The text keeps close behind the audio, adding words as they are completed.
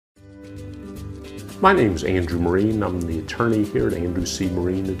My name is Andrew Marine. I'm the attorney here at Andrew C.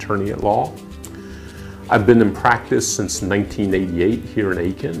 Marine, Attorney at Law. I've been in practice since 1988 here in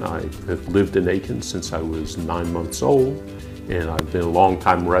Aiken. I have lived in Aiken since I was 9 months old, and I've been a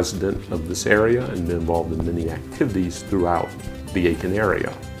longtime resident of this area and been involved in many activities throughout the Aiken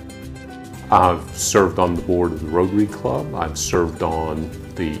area. I've served on the board of the Rotary Club. I've served on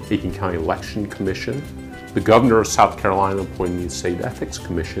the Aiken County Election Commission. The governor of South Carolina appointed me to the State Ethics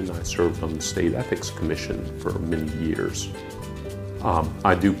Commission. I served on the State Ethics Commission for many years.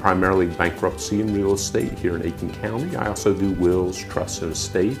 I do primarily bankruptcy and real estate here in Aiken County. I also do wills, trusts, and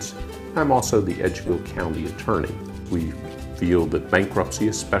estates. I'm also the Edgefield County Attorney. We feel that bankruptcy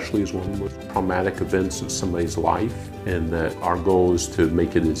especially is one of the most traumatic events of somebody's life, and that our goal is to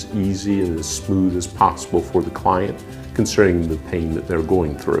make it as easy and as smooth as possible for the client, considering the pain that they're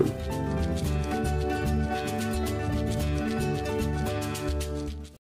going through.